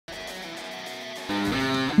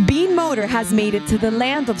beIN Motor has made it to the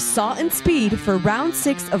land of salt and speed for Round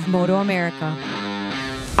 6 of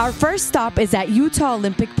MotoAmericca. Our first stop is at Utah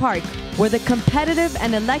Olympic Park, where the competitive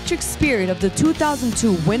and electric spirit of the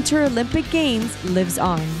 2002 Winter Olympic Games lives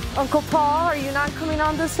on. Uncle Paul, are you not coming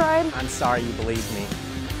on this ride? I'm sorry you believe me.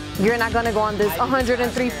 You're not going to go on this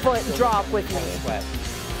 103-foot drop with me.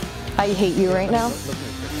 I hate you right now.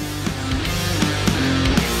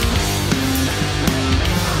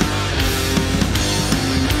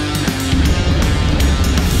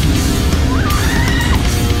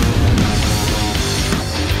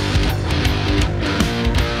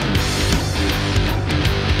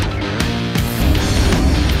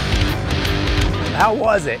 How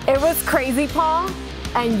was it? It was crazy, Paul,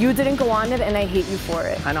 and you didn't go on it, and I hate you for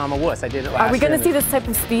it. I know, I'm a wuss. I did it last year. Are we going to see this type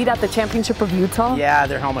of speed at the Championship of Utah? Yeah,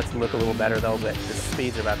 their helmets look a little better though, but the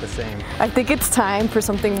speeds are about the same. I think it's time for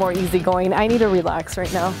something more easygoing. I need to relax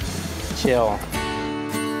right now. Chill.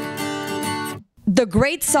 The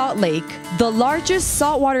Great Salt Lake, the largest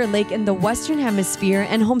saltwater lake in the Western Hemisphere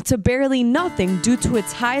and home to barely nothing due to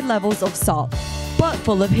its high levels of salt, but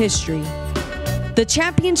full of history. The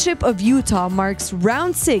Championship of Utah marks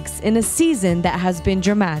Round 6 in a season that has been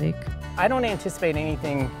dramatic. I don't anticipate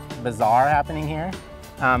anything bizarre happening here.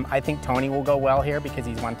 I think Tony will go well here because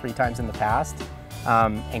he's won 3 times in the past,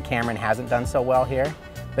 and Cameron hasn't done so well here.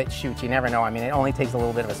 But shoot, you never know. I mean, it only takes a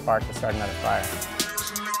little bit of a spark to start another fire.